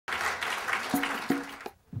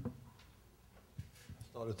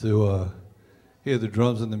Started to hear the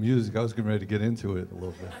drums and the music. I was getting ready to get into it a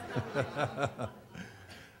little bit.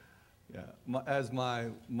 Yeah, as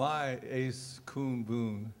my ace Kuhn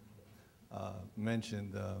Boone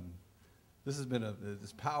mentioned, this has been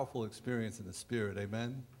this powerful experience in the spirit.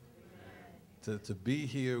 Amen. To be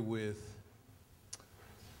here with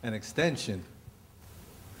an extension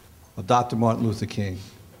of Dr. Martin Luther King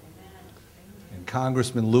and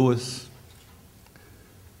Congressman Lewis.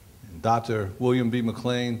 Dr. William B.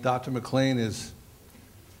 McLean. Dr. McLean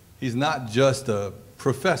he's not just a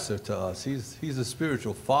professor to us. He's a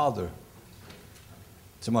spiritual father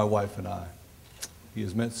to my wife and I. He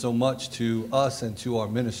has meant so much to us and to our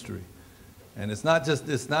ministry. And it's not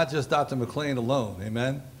just Dr. McLean alone,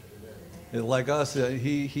 amen? Like us,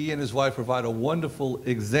 he and his wife provide a wonderful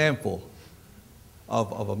example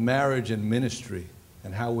of a marriage and ministry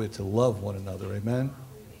and how we're to love one another, amen?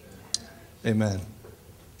 Amen.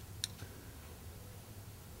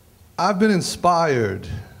 I've been inspired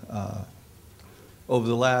over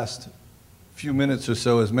the last few minutes or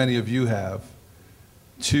so, as many of you have,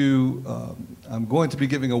 I'm going to be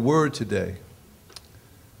giving a word today.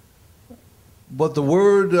 But the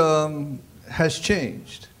word has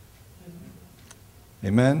changed.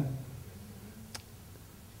 Amen?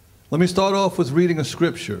 Let me start off with reading a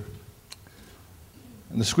scripture.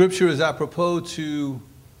 And the scripture is apropos to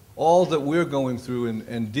all that we're going through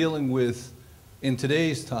and dealing with in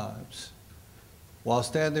today's times, while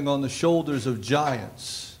standing on the shoulders of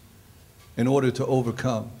giants in order to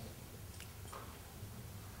overcome.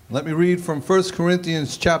 Let me read from 1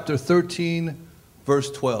 Corinthians chapter 13, verse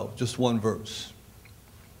 12, just one verse.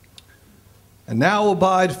 And now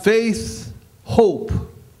abide faith, hope,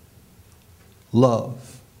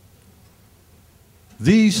 love.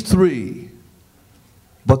 These three,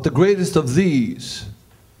 but the greatest of these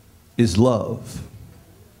is love.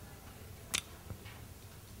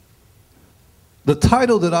 The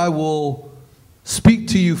title that I will speak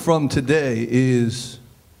to you from today is,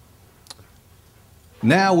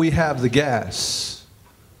 Now We Have the Gas.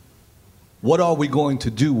 What are we going to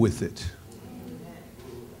do with it?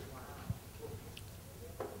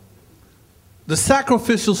 The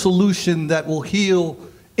sacrificial solution that will heal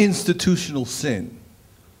institutional sin,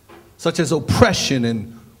 such as oppression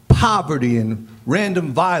and poverty and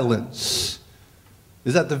random violence,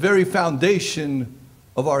 is at the very foundation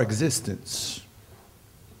of our existence.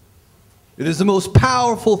 It is the most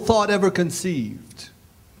powerful thought ever conceived.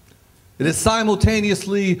 It is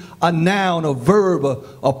simultaneously a noun, a verb,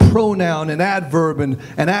 a pronoun, an adverb, an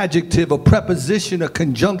adjective, a preposition, a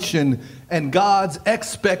conjunction, and God's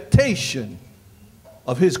expectation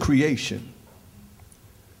of His creation.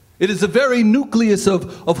 It is the very nucleus of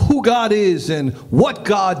who God is and what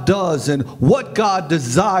God does and what God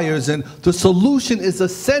desires, and the solution is the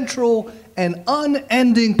central and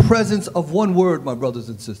unending presence of one word, my brothers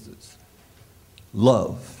and sisters: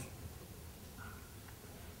 love.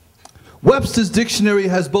 Webster's dictionary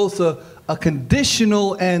has both a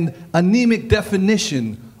conditional and anemic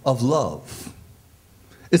definition of love.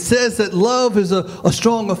 It says that love is a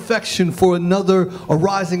strong affection for another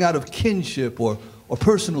arising out of kinship or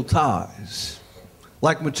personal ties,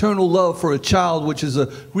 like maternal love for a child, which is a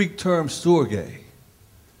Greek term storge.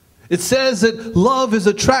 It says that love is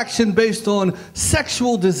attraction based on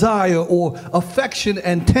sexual desire or affection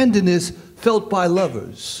and tenderness felt by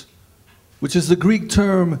lovers, which is the Greek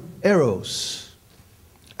term eros.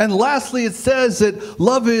 And lastly, it says that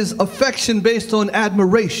love is affection based on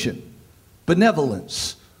admiration,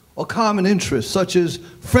 benevolence, or common interests, such as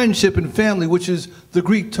friendship and family, which is the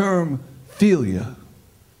Greek term philia.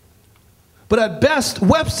 But at best,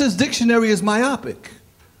 Webster's dictionary is myopic.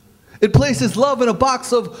 It places love in a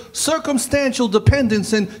box of circumstantial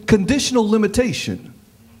dependence and conditional limitation.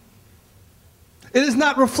 It is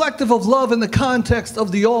not reflective of love in the context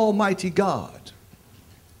of the Almighty God.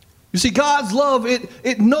 You see, God's love,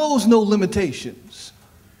 it knows no limitations.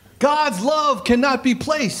 God's love cannot be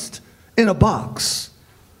placed in a box.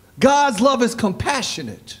 God's love is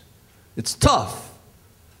compassionate. It's tough.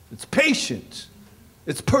 It's patient.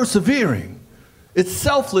 It's persevering. It's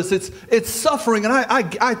selfless. It's suffering. And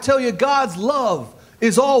I tell you, God's love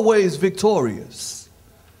is always victorious.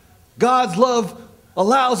 God's love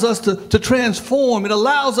allows us to transform. It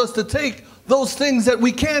allows us to take those things that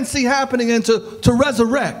we can't see happening and to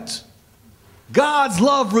resurrect. God's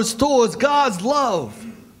love restores. God's love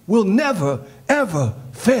will never, ever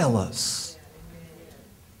fail us.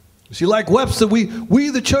 You see, like Webster, we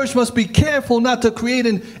the church must be careful not to create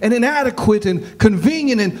an inadequate and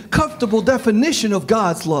convenient and comfortable definition of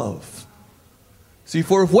God's love. See,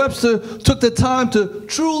 for if Webster took the time to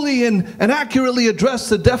truly and accurately address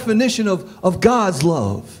the definition of God's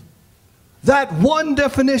love, that one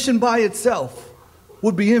definition by itself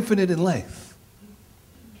would be infinite in length.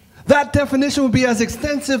 That definition would be as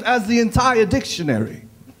extensive as the entire dictionary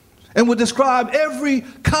and would describe every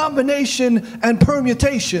combination and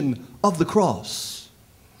permutation of the cross.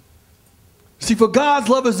 See, for God's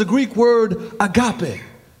love is the Greek word agape.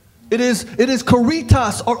 It is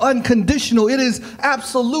karitas, or unconditional. It is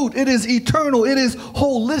absolute. It is eternal. It is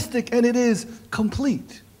holistic, and it is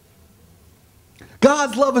complete.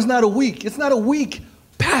 God's love is not a weak. It's not a weak,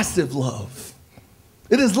 passive love.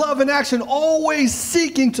 It is love in action, always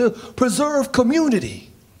seeking to preserve community,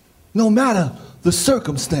 no matter the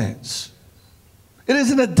circumstance. It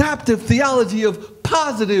is an adaptive theology of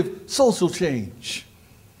positive social change.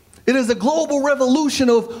 It is a global revolution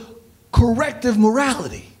of corrective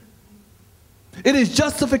morality. It is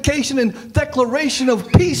justification and declaration of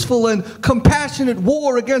peaceful and compassionate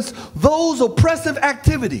war against those oppressive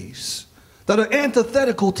activities that are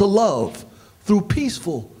antithetical to love through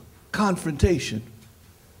peaceful confrontation.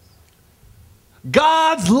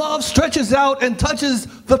 God's love stretches out and touches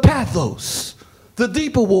the pathos, the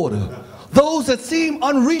deeper water, those that seem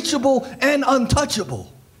unreachable and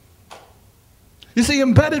untouchable. You see,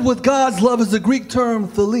 embedded with God's love is the Greek term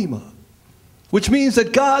thelema, which means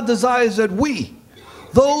that God desires that we,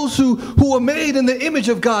 those who are made in the image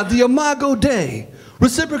of God, the imago Dei,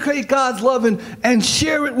 reciprocate God's love and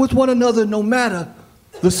share it with one another no matter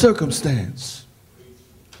the circumstance.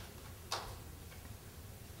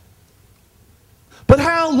 But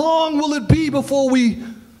how long will it be before we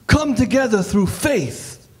come together through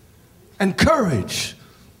faith and courage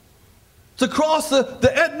to cross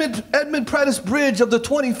the Edmund Pettus Bridge of the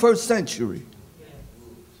 21st century?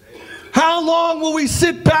 How long will we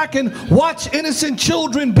sit back and watch innocent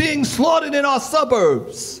children being slaughtered in our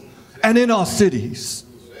suburbs and in our cities?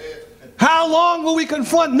 How long will we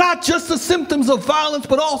confront not just the symptoms of violence,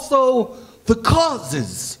 but also the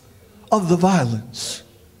causes of the violence?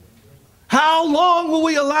 How long will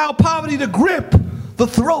we allow poverty to grip the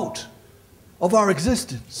throat of our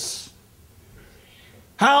existence?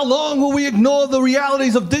 How long will we ignore the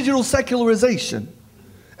realities of digital secularization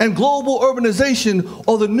and global urbanization,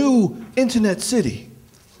 or the new internet city?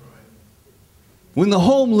 When the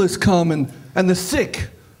homeless come and the sick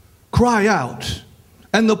cry out,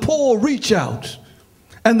 and the poor reach out,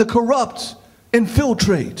 and the corrupt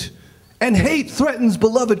infiltrate, and hate threatens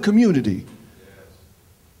beloved community.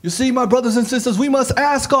 You see, my brothers and sisters, we must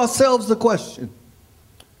ask ourselves the question,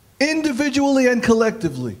 individually and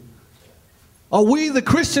collectively, are we the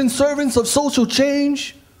Christian servants of social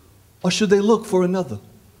change, or should they look for another?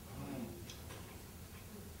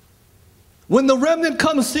 When the remnant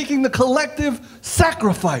comes seeking the collective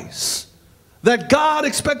sacrifice that God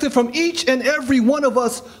expected from each and every one of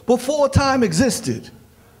us before time existed,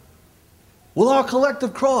 will our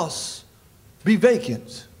collective cross be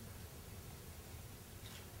vacant?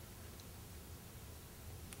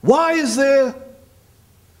 Why is there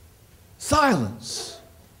silence?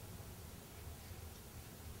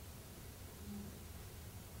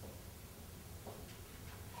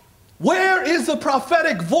 Where is the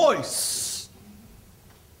prophetic voice?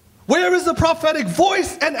 Where is the prophetic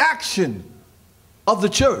voice and action of the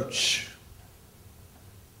church?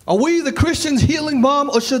 Are we the Christians' healing balm,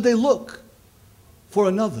 or should they look for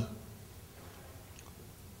another?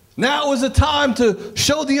 Now is the time to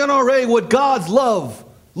show the NRA what God's love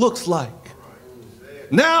looks like.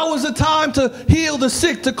 Now is the time to heal the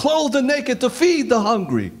sick, to clothe the naked, to feed the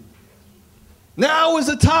hungry. Now is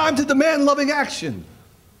the time to demand loving action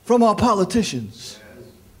from our politicians.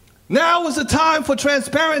 Now is the time for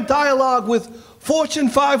transparent dialogue with Fortune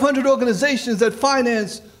 500 organizations that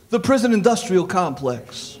finance the prison industrial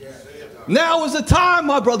complex. Now is the time,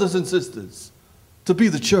 my brothers and sisters, to be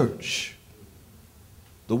the church.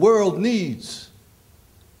 The world needs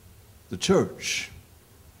the church.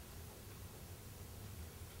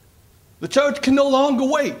 The church can no longer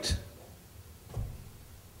wait,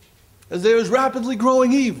 as there is rapidly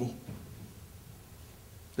growing evil.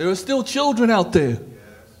 There are still children out there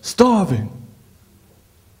starving.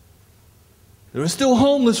 There are still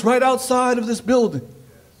homeless right outside of this building,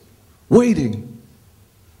 waiting.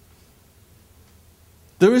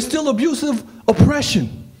 There is still abusive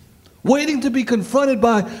oppression, waiting to be confronted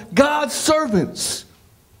by God's servants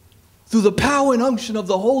through the power and unction of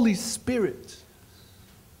the Holy Spirit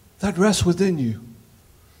that rests within you.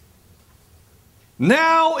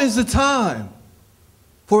 Now is the time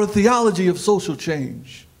for a theology of social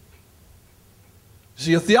change.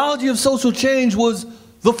 See, a theology of social change was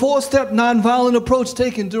the four-step nonviolent approach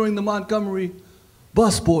taken during the Montgomery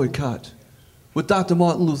bus boycott with Dr.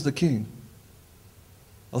 Martin Luther King.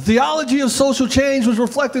 A theology of social change was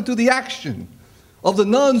reflected through the action of the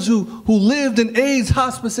nuns who lived in AIDS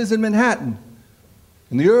hospices in Manhattan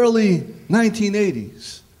in the early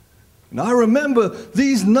 1980s. And I remember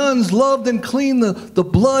these nuns loved and cleaned the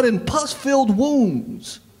blood and pus-filled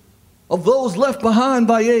wounds of those left behind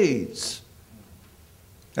by AIDS.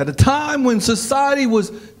 At a time when society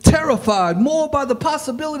was terrified more by the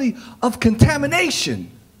possibility of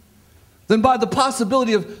contamination than by the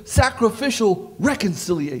possibility of sacrificial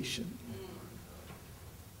reconciliation.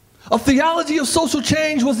 A theology of social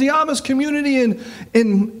change was the Amish community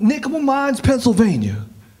in Nickel Mines, Pennsylvania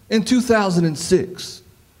in 2006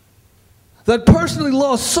 that personally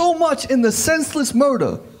lost so much in the senseless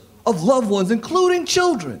murder of loved ones, including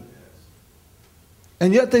children.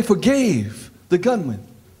 And yet they forgave the gunman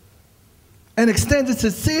and extended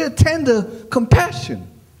sincere, tender compassion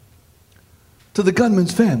to the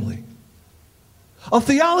gunman's family. A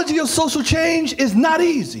theology of social change is not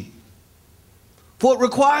easy, for it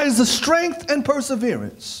requires the strength and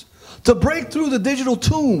perseverance to break through the digital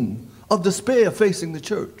tomb of despair facing the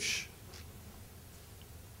church.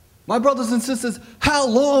 My brothers and sisters, how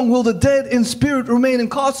long will the dead in spirit remain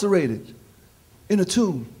incarcerated in a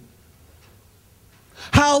tomb?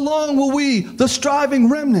 How long will we, the striving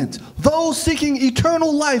remnant, those seeking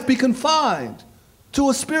eternal life, be confined to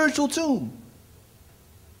a spiritual tomb?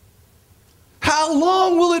 How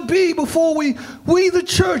long will it be before we the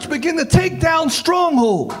church, begin to take down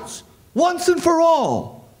strongholds once and for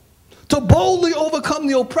all, to boldly overcome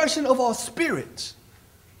the oppression of our spirit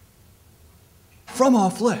from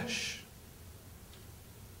our flesh?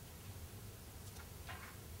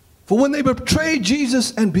 For when they betrayed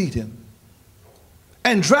Jesus and beat him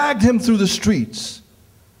and dragged him through the streets,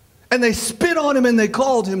 and they spit on him and they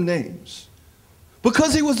called him names,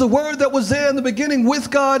 because he was the Word that was there in the beginning with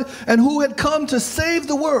God and who had come to save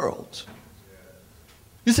the world.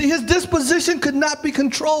 You see, his disposition could not be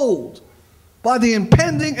controlled by the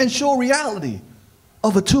impending and sure reality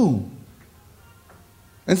of a tomb.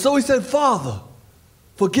 And so he said, Father,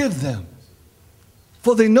 forgive them,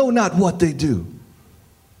 for they know not what they do.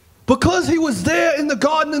 Because he was there in the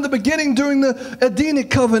garden in the beginning during the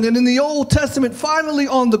Edenic covenant in the Old Testament, finally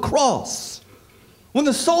on the cross, when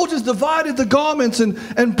the soldiers divided the garments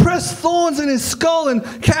and pressed thorns in his skull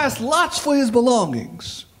and cast lots for his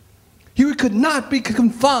belongings, he could not be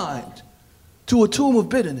confined to a tomb of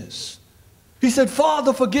bitterness. He said,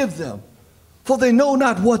 Father, forgive them, for they know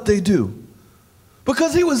not what they do.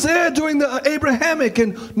 Because he was there during the Abrahamic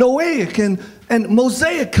and Noahic and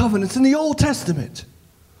Mosaic covenants in the Old Testament.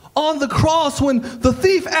 On the cross, when the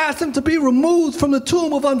thief asked him to be removed from the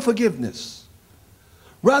tomb of unforgiveness,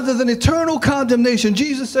 rather than eternal condemnation,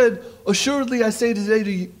 Jesus said, assuredly I say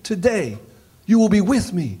today, you will be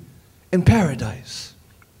with me in paradise.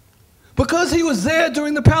 Because he was there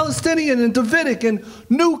during the Palestinian and Davidic and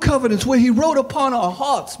New Covenants, where he wrote upon our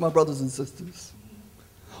hearts, my brothers and sisters.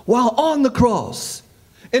 While on the cross,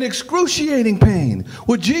 in excruciating pain,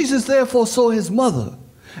 where Jesus therefore saw his mother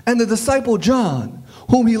and the disciple John,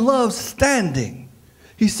 whom he loved, standing,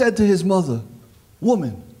 he said to his mother,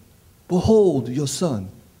 Woman, behold your son.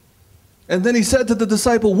 And then he said to the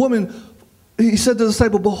disciple,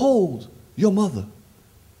 behold your mother.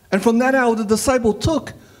 And from that hour, the disciple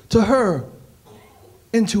took to her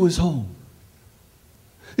into his home.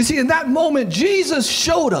 You see, in that moment, Jesus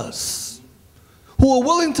showed us who are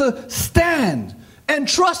willing to stand and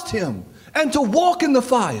trust him and to walk in the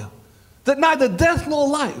fire, that neither death nor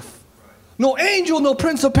life, no angel, no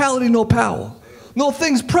principality, no power, no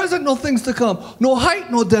things present, no things to come, no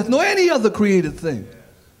height, no depth, nor any other created thing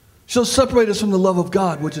shall separate us from the love of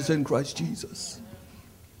God which is in Christ Jesus.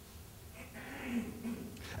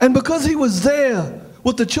 And because he was there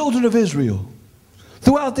with the children of Israel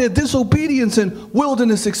throughout their disobedience and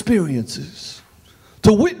wilderness experiences,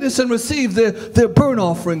 to witness and receive their burnt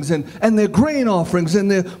offerings and their grain offerings and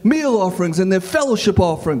their meal offerings and their fellowship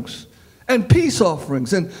offerings and peace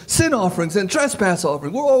offerings and sin offerings and trespass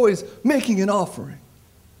offerings. We're always making an offering.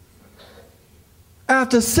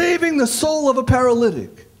 After saving the soul of a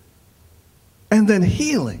paralytic and then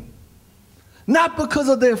healing, not because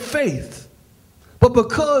of their faith, but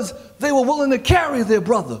because they were willing to carry their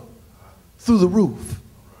brother through the roof.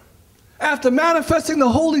 After manifesting the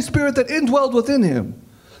Holy Spirit that indwelled within him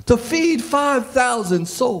to feed 5,000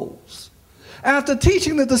 souls. After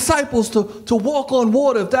teaching the disciples to walk on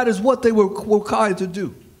water, if that is what they were required to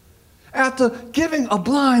do. After giving a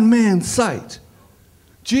blind man sight,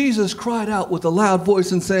 Jesus cried out with a loud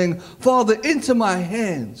voice and saying, Father, into my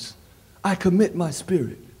hands I commit my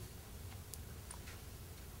spirit.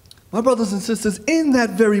 My brothers and sisters, in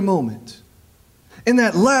that very moment, in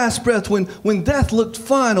that last breath, when death looked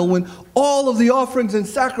final, when all of the offerings and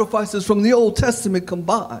sacrifices from the Old Testament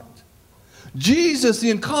combined, Jesus, the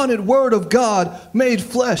incarnate Word of God, made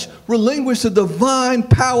flesh, relinquished the divine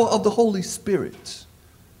power of the Holy Spirit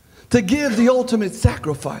to give the ultimate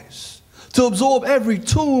sacrifice, to absorb every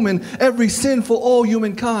tomb and every sin for all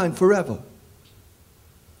humankind forever.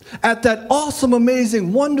 At that awesome,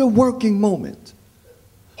 amazing, wonder-working moment,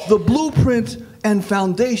 the blueprint and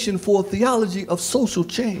foundation for a theology of social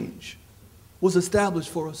change was established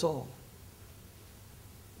for us all.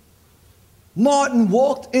 Martin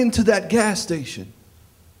walked into that gas station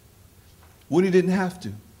when he didn't have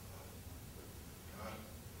to.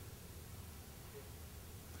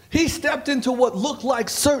 He stepped into what looked like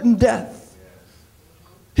certain death.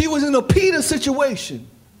 He was in a Peter situation.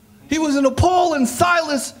 He was in a Paul and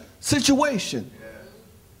Silas situation.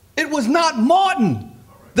 It was not Martin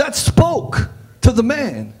that spoke to the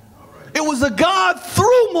man. It was the God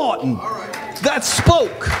through Martin that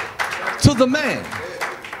spoke to the man.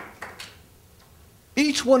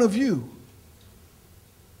 Each one of you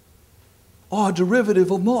are a derivative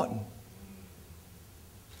of Martin.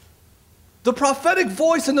 The prophetic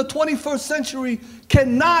voice in the 21st century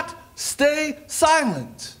cannot stay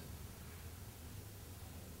silent.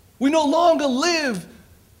 We no longer live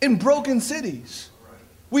in broken cities.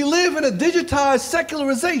 We live in a digitized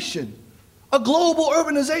secularization, a global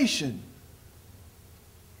urbanization.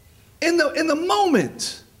 In the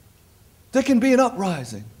moment, there can be an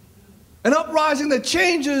uprising that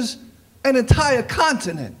changes an entire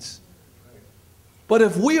continent. But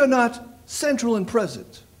if we are not central and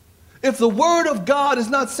present, if the Word of God is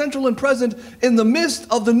not central and present in the midst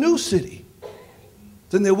of the new city,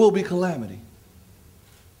 then there will be calamity.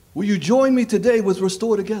 Will you join me today with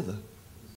Restore Together?